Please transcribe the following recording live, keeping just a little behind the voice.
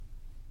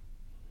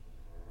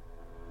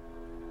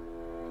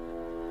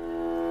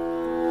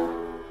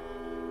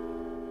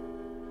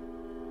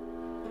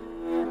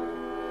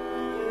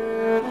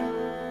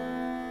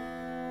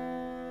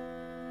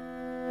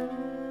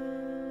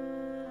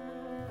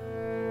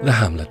The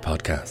Hamlet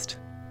Podcast,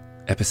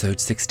 Episode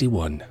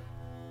 61.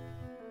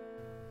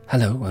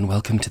 Hello and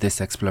welcome to this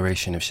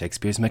exploration of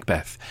Shakespeare's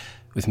Macbeth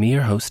with me,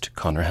 your host,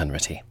 Conor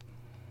Hanratty.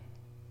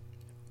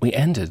 We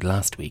ended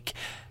last week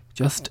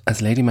just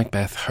as Lady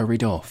Macbeth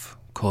hurried off,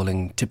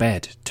 calling to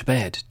bed, to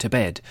bed, to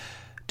bed,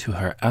 to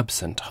her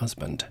absent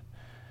husband.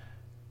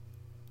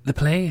 The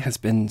play has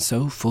been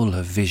so full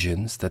of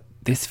visions that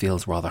this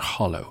feels rather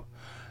hollow.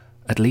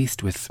 At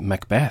least with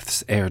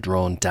Macbeth's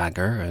air-drawn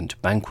dagger and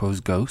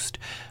Banquo's ghost,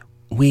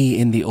 we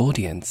in the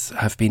audience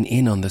have been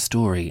in on the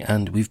story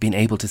and we've been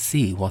able to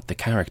see what the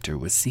character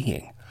was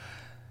seeing.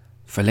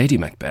 For Lady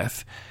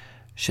Macbeth,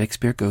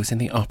 Shakespeare goes in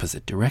the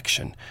opposite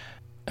direction,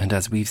 and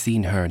as we've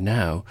seen her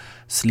now,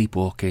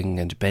 sleepwalking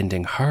and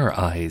bending her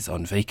eyes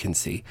on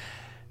vacancy,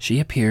 she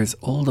appears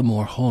all the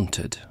more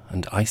haunted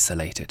and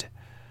isolated.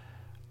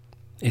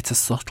 It's a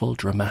subtle,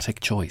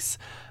 dramatic choice,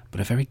 but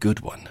a very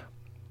good one.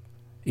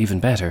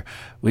 Even better,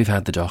 we've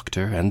had the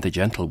doctor and the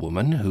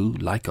gentlewoman who,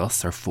 like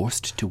us, are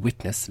forced to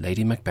witness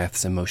Lady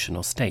Macbeth's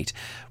emotional state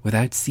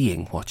without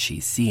seeing what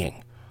she's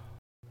seeing.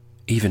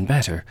 Even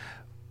better,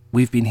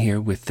 we've been here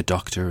with the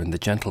doctor and the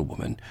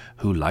gentlewoman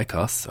who, like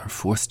us, are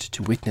forced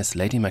to witness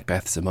Lady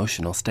Macbeth's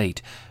emotional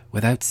state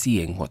without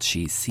seeing what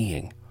she's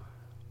seeing.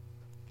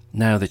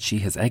 Now that she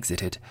has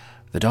exited,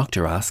 the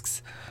doctor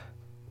asks,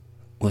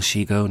 "Will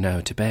she go now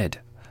to bed?"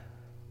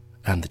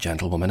 And the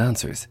gentlewoman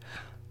answers,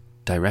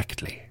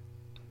 "Directly."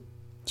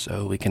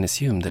 So we can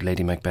assume that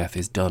Lady Macbeth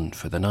is done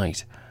for the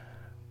night.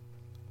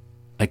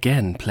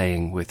 Again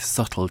playing with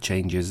subtle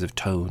changes of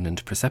tone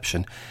and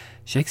perception,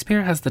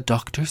 Shakespeare has the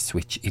doctor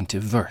switch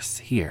into verse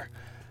here.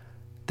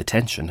 The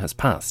tension has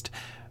passed.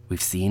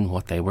 We've seen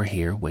what they were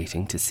here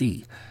waiting to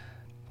see.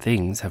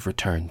 Things have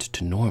returned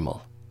to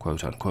normal,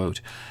 quote unquote,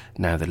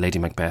 now that Lady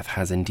Macbeth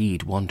has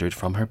indeed wandered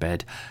from her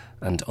bed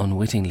and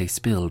unwittingly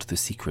spilled the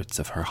secrets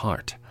of her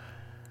heart.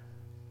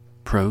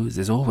 Prose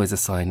is always a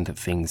sign that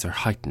things are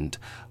heightened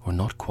or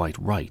not quite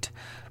right,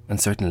 and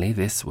certainly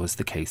this was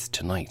the case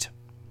tonight.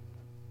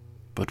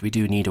 But we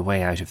do need a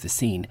way out of the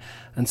scene,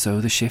 and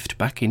so the shift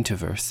back into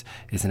verse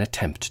is an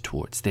attempt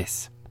towards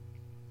this.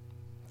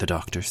 The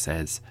doctor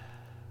says,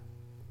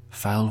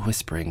 "Foul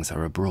whisperings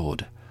are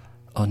abroad.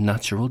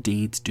 Unnatural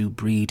deeds do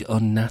breed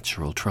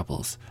unnatural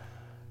troubles.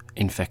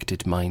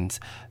 Infected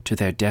minds to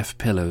their deaf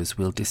pillows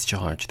will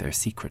discharge their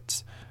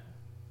secrets.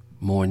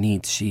 More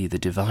needs she the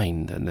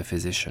divine than the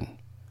physician.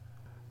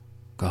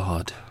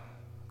 God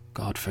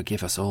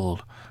forgive us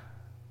all.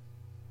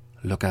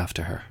 Look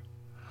after her.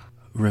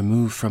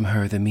 Remove from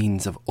her the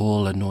means of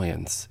all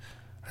annoyance,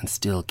 and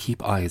still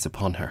keep eyes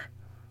upon her.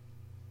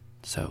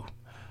 So,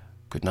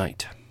 good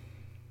night.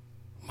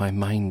 My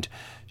mind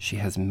she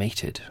has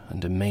mated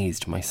and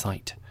amazed my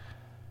sight.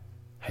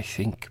 I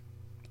think,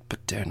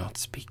 but dare not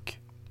speak."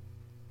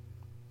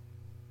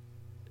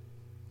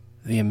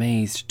 The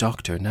amazed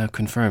doctor now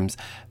confirms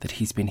that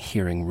he's been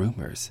hearing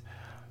rumours.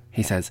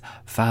 He says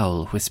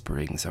foul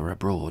whisperings are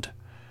abroad.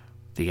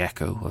 The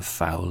echo of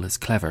foul is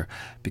clever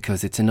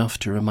because it's enough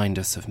to remind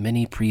us of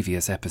many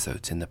previous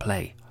episodes in the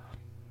play.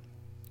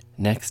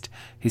 Next,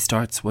 he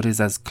starts what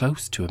is as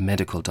close to a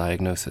medical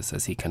diagnosis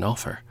as he can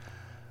offer.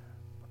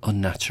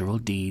 Unnatural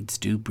deeds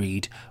do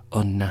breed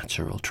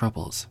unnatural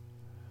troubles.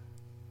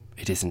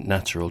 It isn't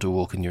natural to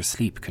walk in your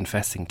sleep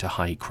confessing to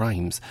high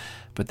crimes,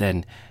 but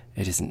then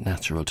it isn't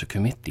natural to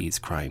commit these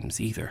crimes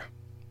either.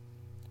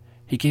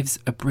 He gives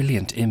a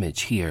brilliant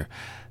image here,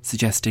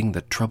 suggesting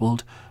that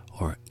troubled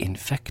or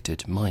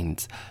infected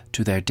minds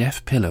to their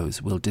deaf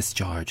pillows will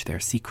discharge their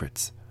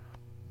secrets.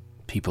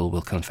 People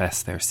will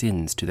confess their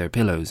sins to their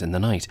pillows in the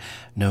night,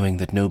 knowing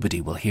that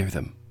nobody will hear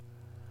them.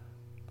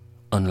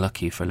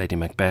 Unlucky for Lady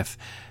Macbeth,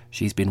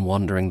 she's been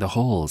wandering the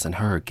halls in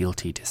her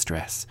guilty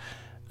distress,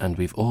 and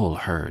we've all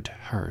heard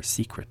her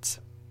secrets.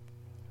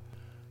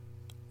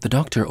 The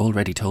doctor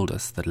already told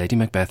us that Lady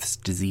Macbeth's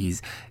disease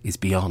is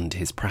beyond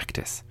his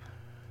practice.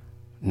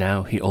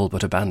 Now he all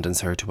but abandons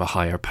her to a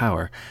higher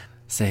power,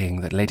 saying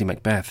that Lady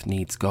Macbeth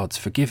needs God's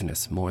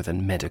forgiveness more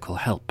than medical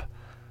help.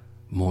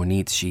 More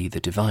needs she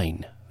the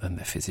divine than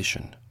the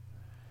physician.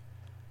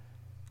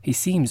 He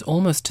seems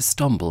almost to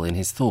stumble in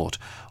his thought,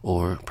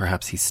 or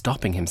perhaps he's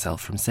stopping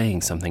himself from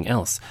saying something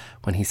else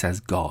when he says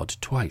God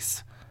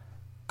twice.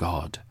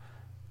 God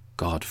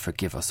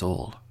forgive us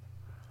all.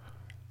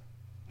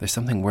 There's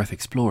something worth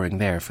exploring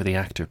there for the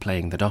actor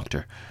playing the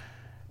doctor.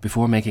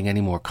 Before making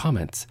any more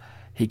comments,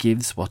 he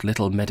gives what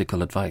little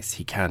medical advice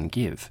he can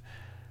give.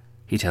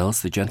 He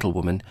tells the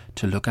gentlewoman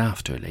to look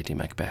after Lady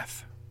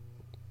Macbeth.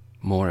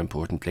 More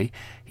importantly,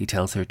 he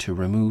tells her to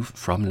remove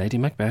from Lady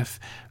Macbeth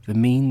the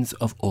means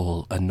of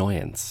all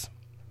annoyance.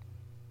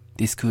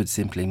 This could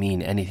simply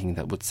mean anything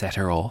that would set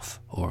her off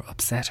or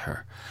upset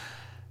her,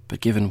 but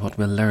given what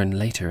we'll learn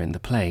later in the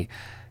play,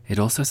 it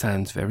also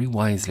sounds very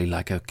wisely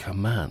like a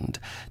command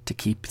to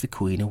keep the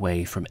Queen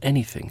away from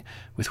anything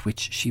with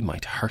which she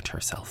might hurt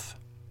herself.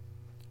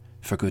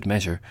 For good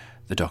measure,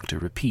 the doctor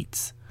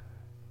repeats,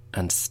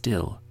 "And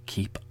still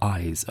keep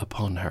eyes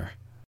upon her.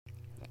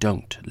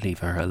 Don't leave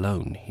her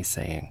alone," he's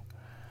saying.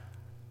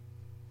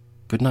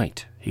 "Good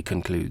night," he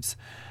concludes,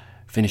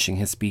 finishing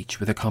his speech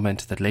with a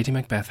comment that Lady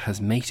Macbeth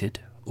has mated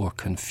or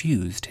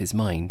confused his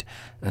mind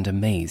and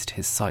amazed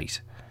his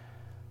sight.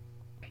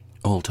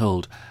 All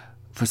told,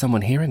 for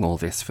someone hearing all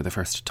this for the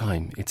first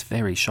time, it's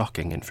very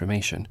shocking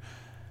information.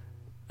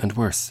 And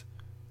worse,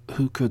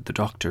 who could the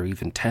doctor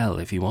even tell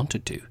if he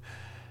wanted to?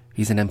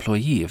 He's an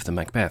employee of the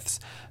Macbeths,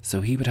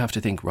 so he would have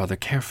to think rather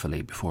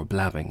carefully before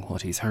blabbing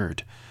what he's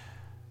heard.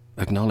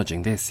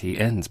 Acknowledging this, he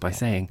ends by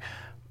saying,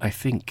 "I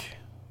think,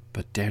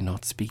 but dare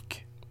not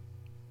speak."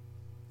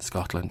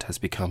 Scotland has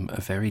become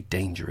a very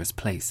dangerous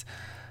place,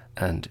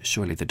 and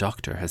surely the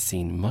doctor has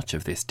seen much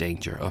of this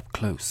danger up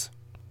close.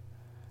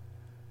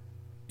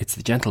 It's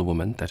the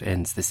gentlewoman that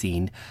ends the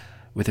scene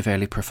with a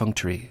fairly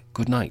perfunctory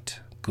 "Good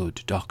night,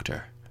 good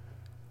doctor."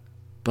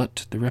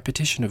 But the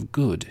repetition of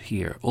 "good"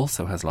 here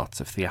also has lots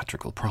of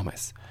theatrical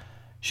promise.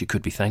 She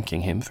could be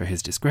thanking him for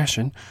his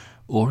discretion,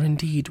 or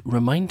indeed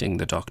reminding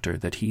the doctor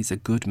that he's a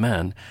good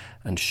man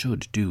and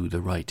should do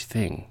the right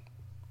thing.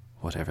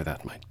 Whatever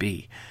that might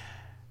be,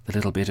 the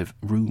little bit of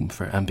room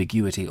for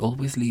ambiguity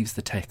always leaves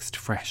the text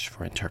fresh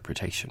for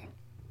interpretation.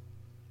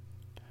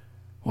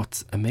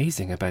 What's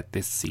amazing about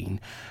this scene,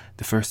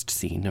 the first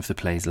scene of the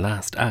play's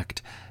last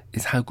act,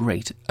 is how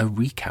great a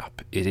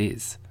recap it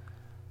is.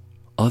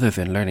 Other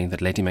than learning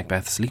that Lady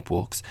Macbeth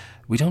sleepwalks,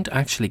 we don't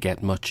actually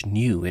get much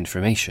new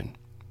information.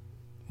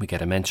 We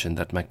get a mention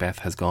that Macbeth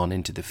has gone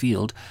into the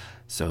field,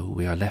 so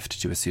we are left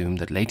to assume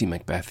that Lady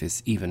Macbeth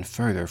is even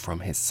further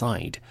from his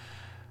side.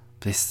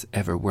 This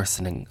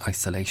ever-worsening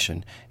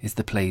isolation is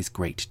the play's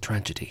great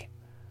tragedy.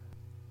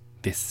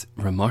 This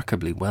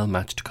remarkably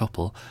well-matched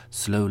couple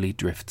slowly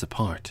drifts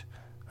apart,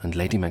 and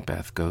Lady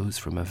Macbeth goes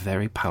from a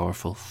very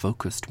powerful,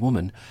 focused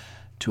woman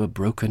to a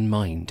broken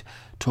mind,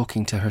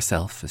 talking to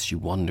herself as she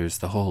wanders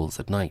the halls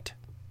at night.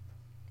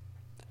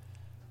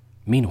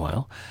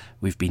 Meanwhile,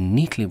 we've been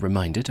neatly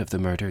reminded of the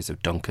murders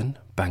of Duncan,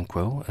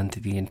 Banquo, and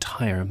the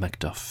entire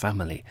Macduff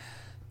family,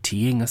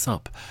 teeing us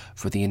up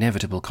for the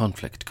inevitable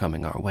conflict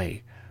coming our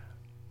way.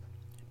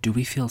 Do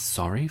we feel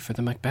sorry for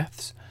the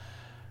Macbeths?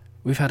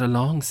 We've had a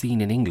long scene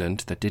in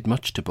England that did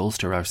much to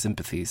bolster our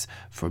sympathies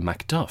for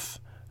Macduff,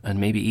 and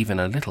maybe even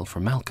a little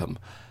for Malcolm.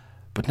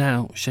 But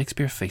now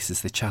Shakespeare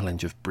faces the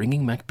challenge of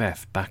bringing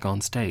Macbeth back on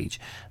stage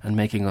and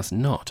making us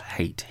not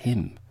hate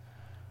him.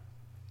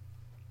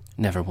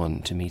 Never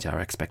one to meet our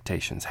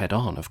expectations head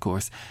on, of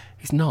course,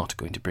 he's not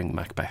going to bring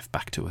Macbeth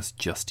back to us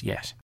just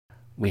yet.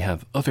 We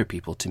have other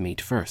people to meet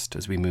first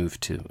as we move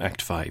to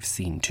Act 5,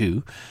 Scene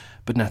 2,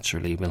 but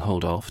naturally we'll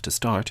hold off to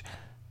start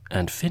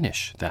and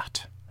finish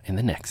that in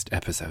the next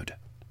episode.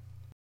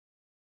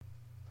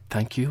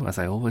 Thank you, as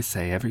I always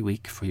say every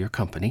week, for your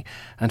company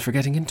and for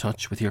getting in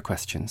touch with your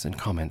questions and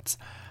comments.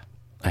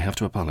 I have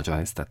to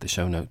apologise that the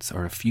show notes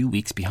are a few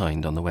weeks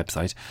behind on the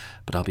website,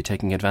 but I'll be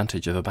taking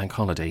advantage of a bank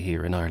holiday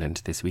here in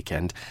Ireland this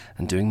weekend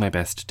and doing my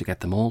best to get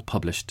them all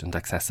published and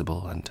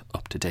accessible and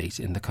up to date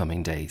in the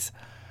coming days.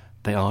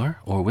 They are,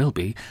 or will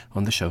be,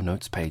 on the show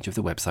notes page of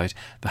the website,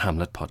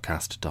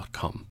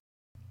 thehamletpodcast.com.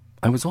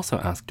 I was also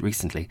asked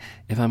recently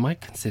if I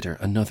might consider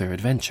another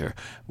adventure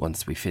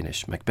once we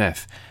finish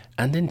Macbeth,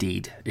 and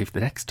indeed if the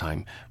next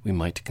time we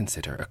might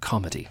consider a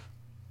comedy.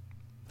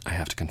 I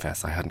have to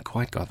confess I hadn't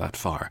quite got that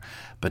far,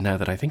 but now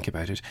that I think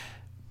about it,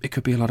 it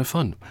could be a lot of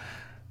fun.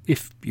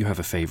 If you have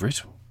a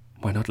favourite,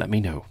 why not let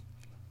me know?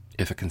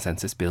 If a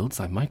consensus builds,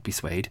 I might be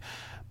swayed,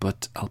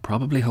 but I'll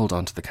probably hold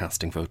on to the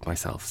casting vote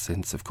myself,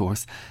 since, of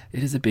course,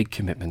 it is a big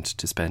commitment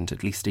to spend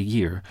at least a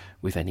year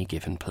with any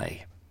given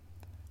play.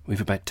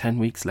 We've about 10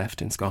 weeks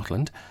left in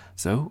Scotland,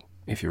 so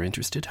if you're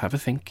interested, have a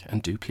think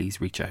and do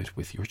please reach out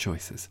with your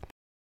choices.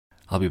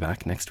 I'll be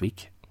back next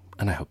week,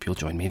 and I hope you'll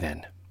join me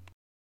then.